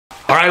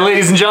All right,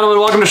 ladies and gentlemen,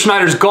 welcome to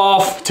Schneiters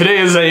Golf. Today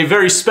is a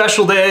very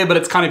special day, but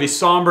it's kind of a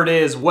somber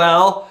day as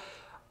well.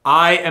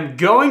 I am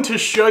going to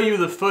show you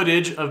the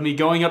footage of me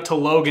going up to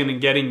Logan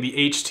and getting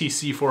the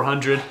HTC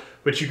 400,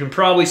 which you can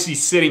probably see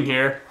sitting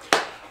here.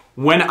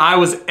 When I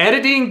was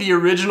editing the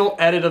original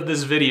edit of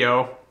this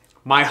video,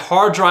 my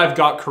hard drive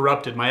got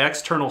corrupted, my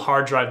external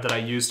hard drive that I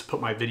used to put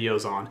my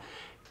videos on.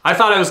 I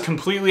thought I was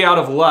completely out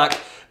of luck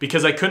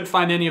because I couldn't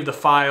find any of the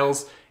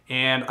files,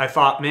 and I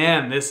thought,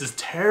 man, this is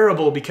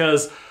terrible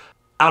because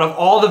out of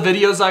all the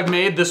videos I've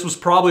made, this was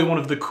probably one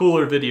of the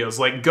cooler videos,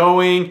 like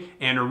going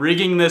and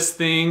rigging this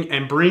thing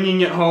and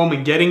bringing it home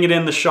and getting it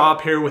in the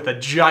shop here with a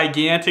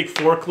gigantic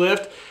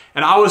forklift.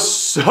 And I was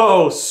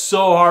so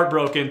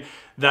heartbroken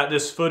that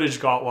this footage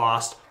got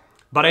lost.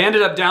 But I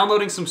ended up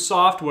downloading some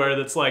software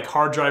that's like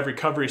hard drive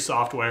recovery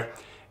software,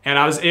 and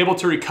I was able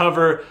to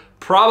recover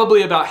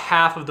probably about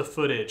half of the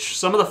footage.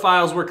 Some of the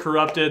files were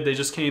corrupted, they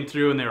just came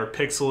through and they were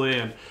pixely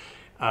and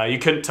you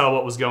couldn't tell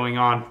what was going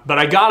on. But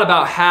I got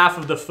about half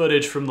of the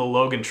footage from the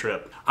Logan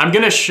trip. I'm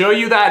gonna show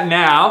you that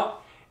now,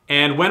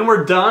 and when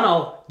we're done,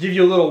 I'll give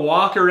you a little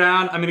walk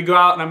around. I'm gonna go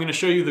out and I'm gonna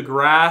show you the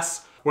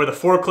grass, where the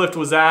forklift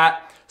was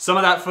at. Some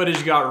of that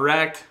footage got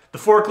wrecked. The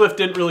forklift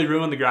didn't really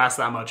ruin the grass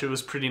that much. It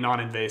was pretty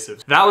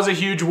non-invasive. That was a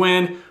huge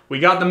win. We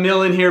got the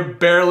mill in here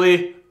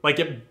barely, like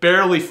it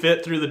barely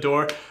fit through the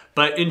door.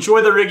 But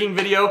enjoy the rigging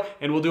video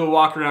and we'll do a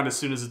walk around as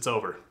soon as it's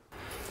over.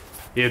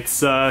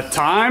 It's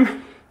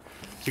time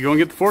to go and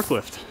get the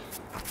forklift.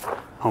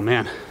 Oh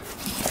man,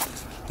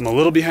 I'm a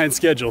little behind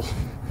schedule, so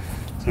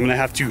I'm gonna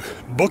have to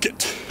book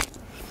it.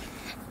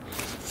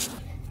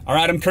 All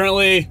right, I'm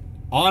currently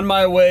on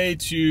my way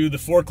to the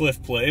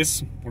forklift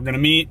place. We're gonna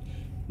meet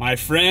my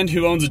friend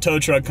who owns a tow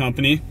truck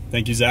company.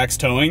 Thank you, Zach's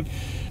Towing.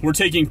 We're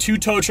taking 2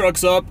 tow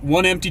trucks up,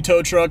 1 empty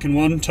tow truck and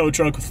 1 tow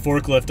truck with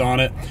forklift on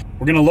it.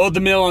 We're gonna load the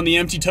mill on the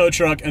empty tow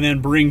truck and then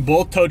bring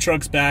both tow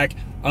trucks back,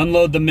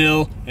 unload the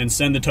mill, and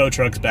send the tow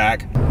trucks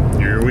back.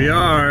 Here we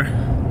are.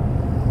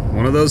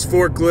 One of those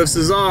forklifts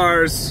is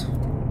ours.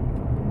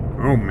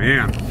 Oh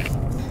man.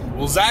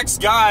 Well, Zach's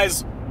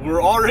guys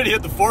were already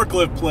at the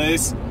forklift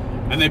place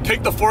and they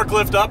picked the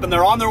forklift up and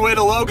they're on their way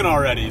to Logan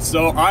already.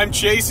 So I'm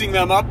chasing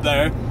them up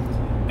there,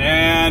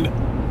 and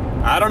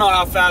I don't know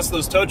how fast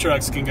those tow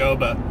trucks can go,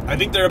 but I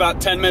think they're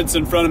about 10 minutes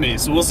in front of me.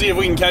 So we'll see if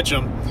we can catch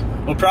them.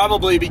 We'll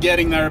probably be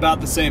getting there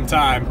about the same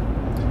time.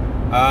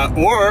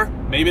 Or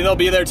maybe they'll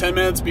be there 10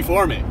 minutes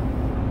before me.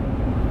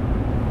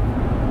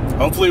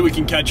 Hopefully we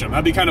can catch them.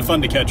 That'd be kind of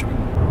fun to catch them.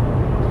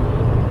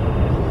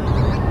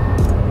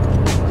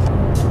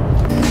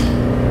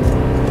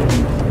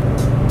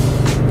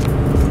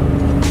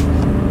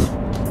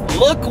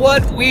 Look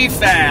what we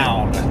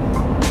found.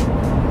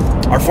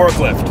 Our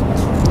forklift.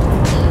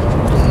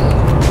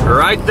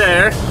 Right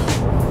there.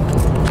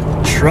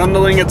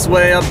 Trundling its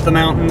way up the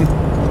mountain.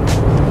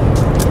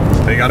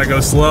 They gotta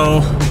go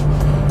slow.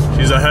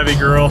 She's a heavy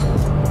girl.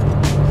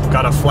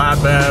 Got a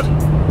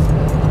flatbed.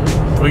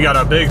 We got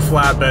a big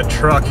flatbed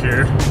truck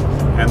here,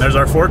 and there's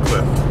our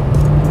forklift.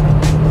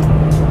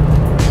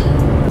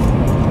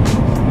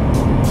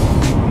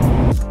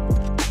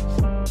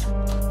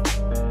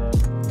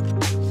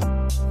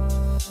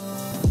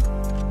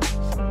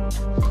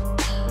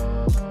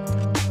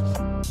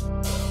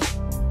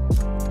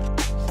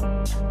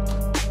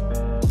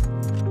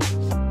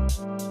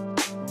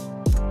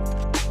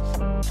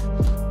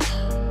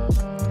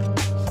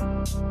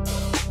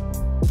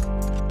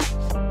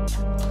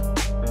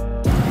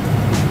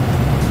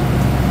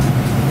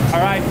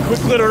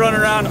 Quick little run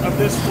around of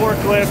this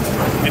forklift.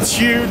 It's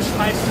huge,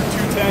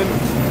 Schneiters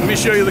 210. Let me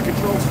show you the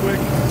controls quick.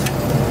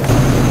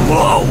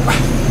 Whoa!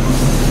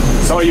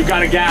 So you've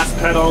got a gas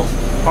pedal,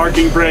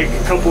 parking brake,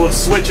 a couple of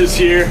switches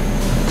here.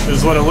 This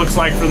is what it looks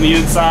like from the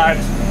inside.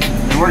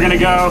 And we're gonna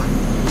go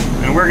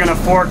and we're gonna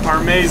fork our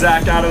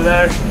Mazak out of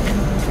there.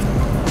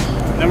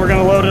 Then we're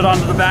gonna load it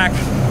onto the back.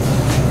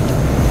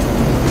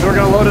 Then we're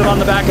gonna load it on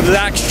the back of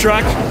Zach's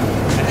truck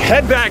and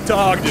head back to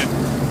Ogden.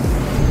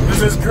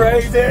 This is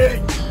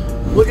crazy!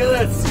 Look at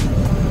this,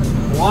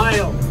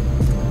 wild.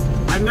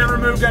 I've never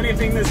moved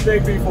anything this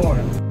big before.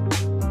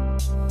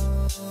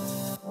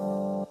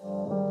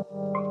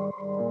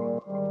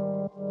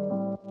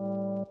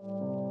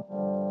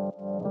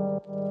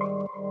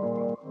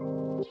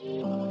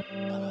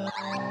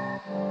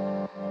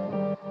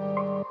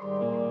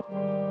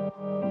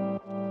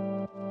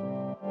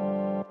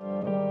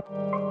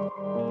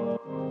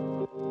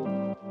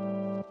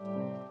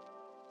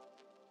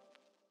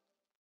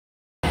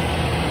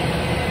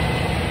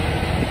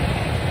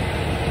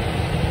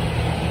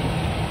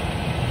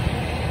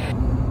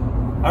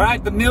 All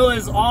right, the mill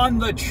is on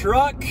the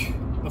truck.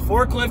 The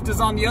forklift is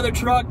on the other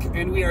truck,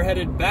 and we are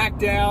headed back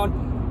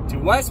down to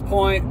West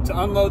Point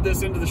to unload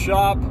this into the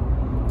shop.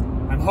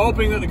 I'm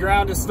hoping that the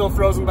ground is still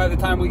frozen by the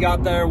time we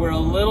got there. We're a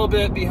little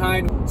bit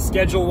behind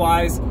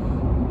schedule-wise,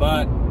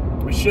 but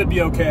we should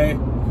be okay.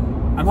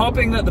 I'm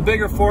hoping that the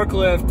bigger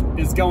forklift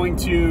is going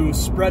to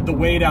spread the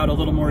weight out a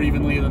little more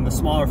evenly than the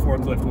smaller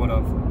forklift would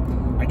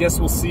have. I guess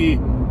we'll see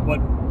what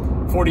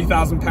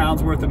 40,000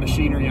 pounds worth of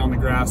machinery on the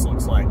grass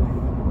looks like.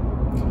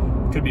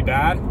 Could be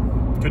bad,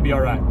 could be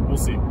all right. We'll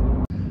see.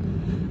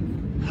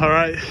 All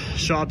right,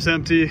 shop's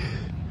empty.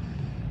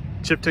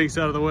 Chip tank's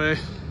out of the way.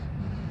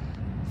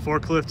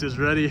 Forklift is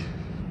ready.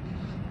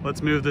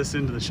 Let's move this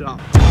into the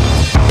shop.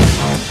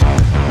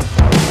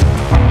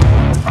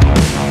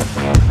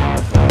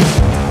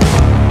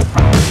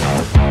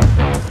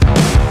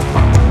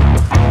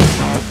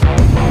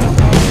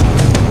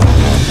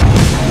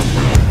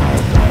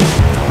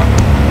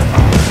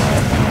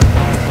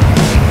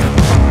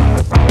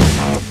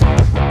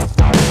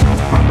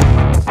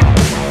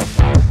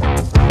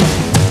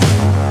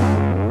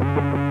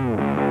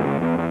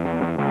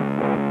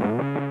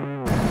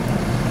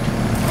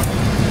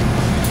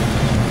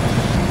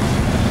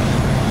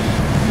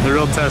 The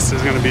real test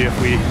is going to be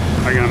if we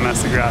are going to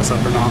mess the grass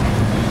up or not.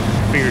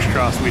 Fingers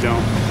crossed we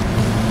don't.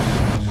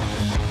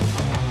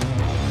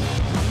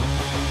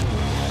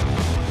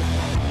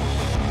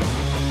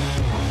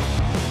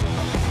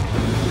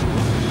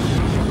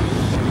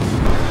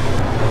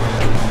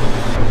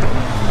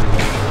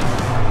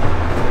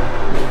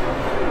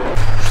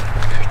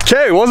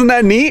 Okay, wasn't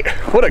that neat?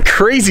 What a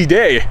crazy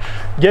day.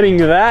 Getting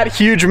that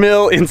huge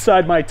mill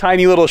inside my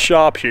tiny little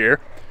shop here.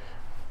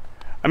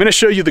 I'm going to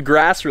show you the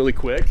grass really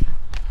quick.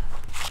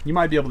 You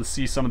might be able to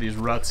see some of these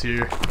ruts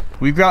here.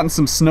 We've gotten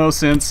some snow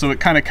since, so it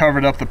kind of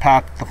covered up the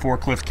path the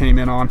forklift came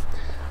in on.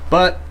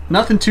 But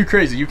nothing too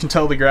crazy. You can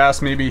tell the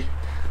grass, maybe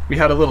we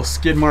had a little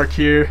skid mark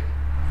here.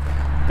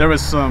 There was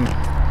some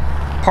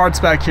parts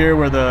back here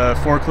where the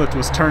forklift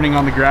was turning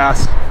on the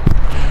grass.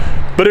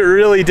 But it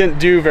really didn't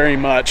do very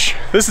much.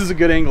 This is a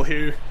good angle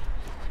here.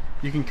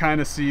 You can kind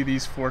of see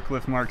these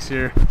forklift marks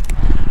here.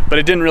 But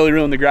it didn't really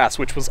ruin the grass,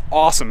 which was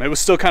awesome. It was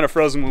still kind of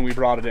frozen when we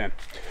brought it in.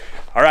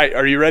 All right,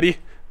 are you ready?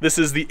 This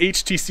is the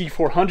HTC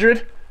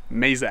 400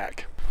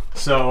 Mazak.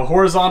 So a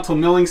horizontal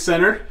milling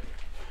center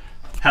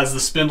has the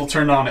spindle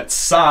turned on its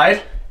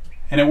side,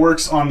 and it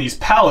works on these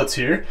pallets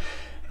here.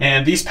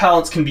 And these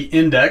pallets can be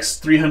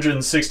indexed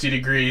 360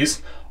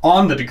 degrees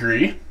on the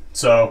degree,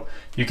 so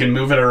you can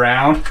move it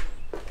around.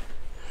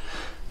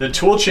 The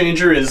tool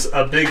changer is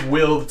a big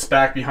wheel that's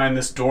back behind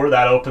this door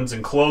that opens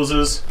and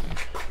closes.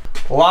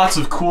 Lots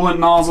of coolant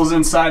nozzles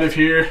inside of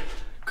here,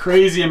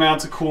 crazy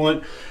amounts of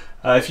coolant.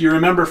 If you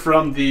remember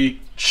from the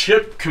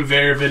chip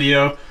conveyor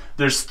video,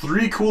 there's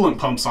 3 coolant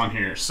pumps on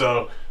here.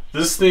 So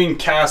this thing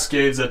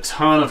cascades a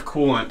ton of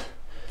coolant,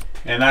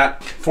 and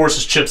that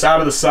forces chips out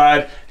of the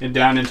side and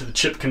down into the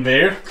chip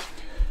conveyor.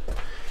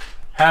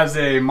 Has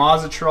a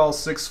Mazak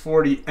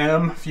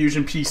 640M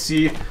Fusion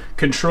PC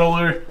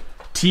controller.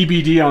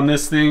 TBD on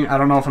this thing. I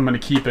don't know if I'm going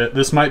to keep it.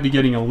 This might be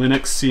getting a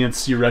Linux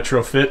CNC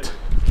retrofit.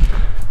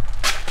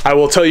 I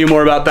will tell you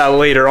more about that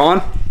later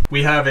on.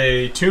 We have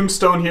a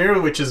tombstone here,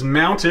 which is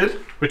mounted,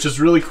 which is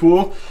really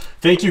cool.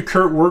 Thank you,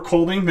 Kurt Work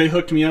Holding. They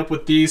hooked me up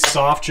with these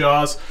soft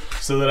jaws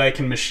so that I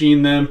can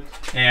machine them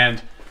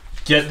and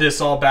get this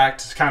all back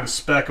to kind of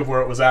spec of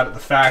where it was at the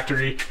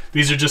factory.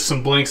 These are just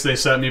some blanks they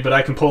sent me, but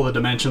I can pull the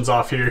dimensions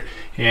off here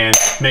and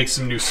make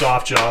some new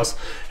soft jaws.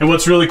 And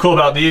what's really cool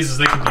about these is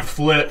they can be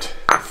flipped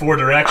 4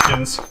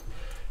 directions,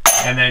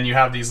 and then you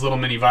have these little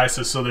mini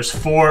vices. So there's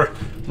 4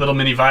 little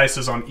mini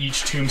vices on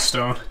each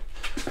tombstone,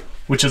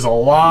 which is a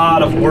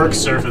lot of work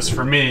surface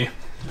for me.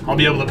 I'll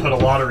be able to put a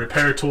lot of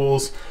repair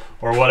tools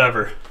or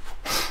whatever.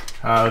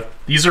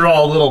 These are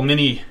all little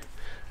mini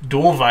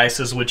dual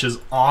vices, which is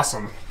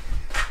awesome.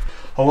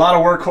 A lot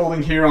of work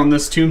holding here on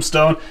this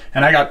tombstone,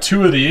 and I got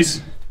 2 of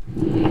these,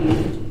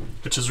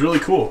 which is really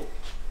cool.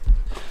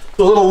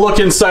 A little look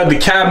inside the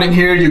cabinet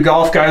here. You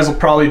golf guys will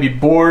probably be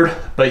bored,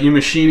 but you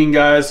machining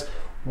guys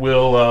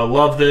will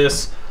love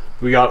this.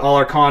 We got all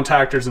our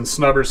contactors and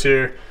snubbers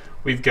here.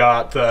 We've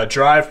got the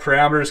drive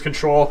parameters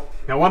control.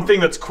 Now, one thing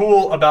that's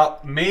cool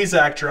about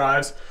Mazak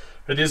drives,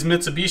 or these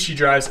Mitsubishi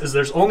drives, is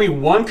there's only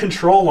one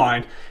control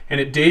line, and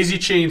it daisy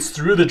chains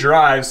through the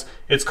drives.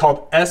 It's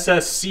called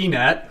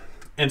SSCnet,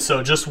 and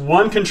so just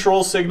one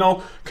control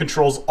signal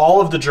controls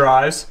all of the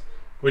drives,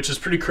 which is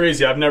pretty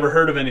crazy. I've never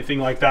heard of anything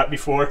like that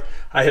before.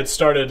 I had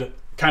started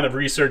kind of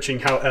researching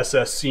how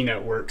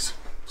SSCnet works.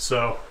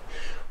 So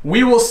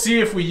we will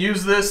see if we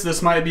use this.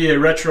 This might be a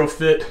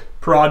retrofit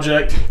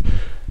project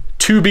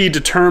to be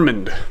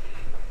determined.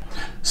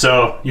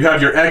 So you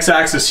have your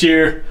x-axis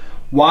here.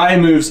 Y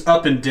moves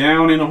up and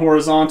down in a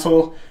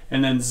horizontal,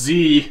 and then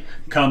Z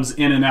comes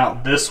in and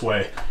out this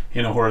way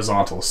in a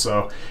horizontal.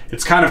 So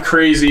it's kind of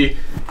crazy.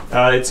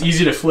 It's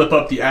easy to flip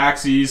up the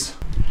axes.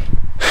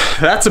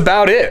 That's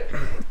about it.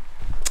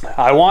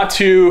 I want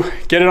to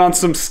get it on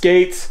some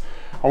skates.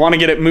 I want to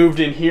get it moved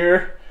in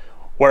here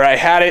where I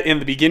had it in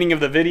the beginning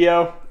of the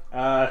video.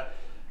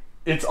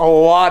 It's a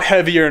lot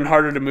heavier and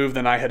harder to move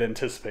than I had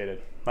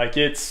anticipated. Like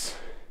it's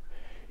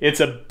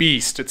a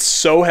beast. It's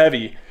so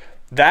heavy.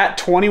 That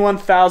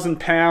 21,000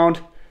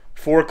 pound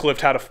forklift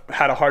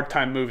had a hard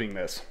time moving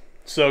this.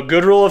 So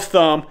good rule of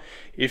thumb,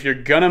 if you're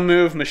gonna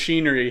move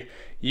machinery,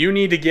 you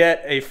need to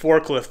get a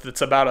forklift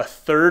that's about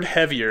 1/3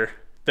 heavier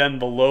than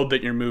the load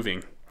that you're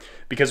moving.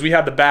 Because we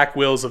had the back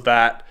wheels of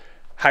that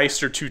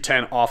Heister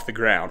 210 off the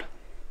ground,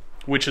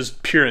 which is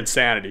pure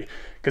insanity.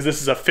 because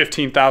this is a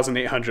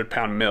 15,800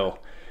 pound mill.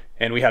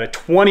 And we had a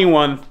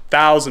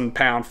 21,000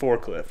 pound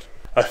forklift.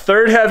 A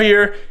third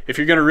heavier if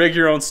you're gonna rig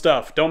your own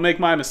stuff. Don't make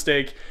my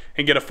mistake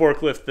and get a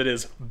forklift that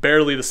is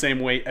barely the same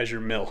weight as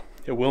your mill.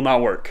 It will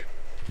not work.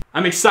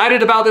 I'm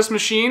excited about this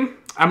machine.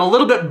 I'm a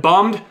little bit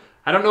bummed.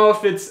 I don't know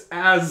if it's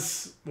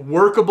as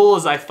workable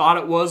as I thought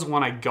it was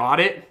when I got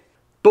it,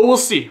 but we'll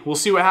see. We'll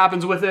see what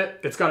happens with it.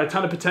 It's got a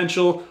ton of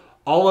potential.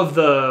 All of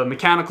the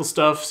mechanical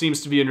stuff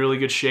seems to be in really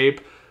good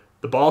shape.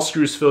 The ball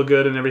screws feel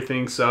good and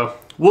everything, so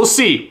we'll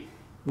see.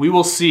 We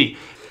will see.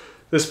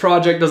 This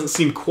project doesn't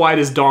seem quite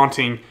as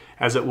daunting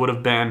as it would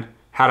have been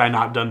had I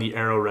not done the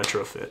aero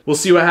retrofit. We'll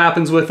see what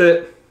happens with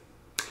it.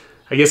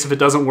 I guess if it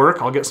doesn't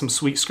work, I'll get some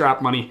sweet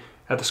scrap money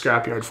at the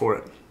scrapyard for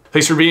it.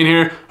 Thanks for being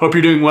here. Hope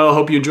you're doing well.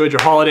 Hope you enjoyed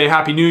your holiday.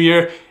 Happy New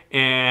Year.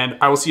 And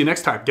I will see you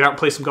next time. Get out and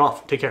play some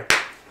golf. Take care.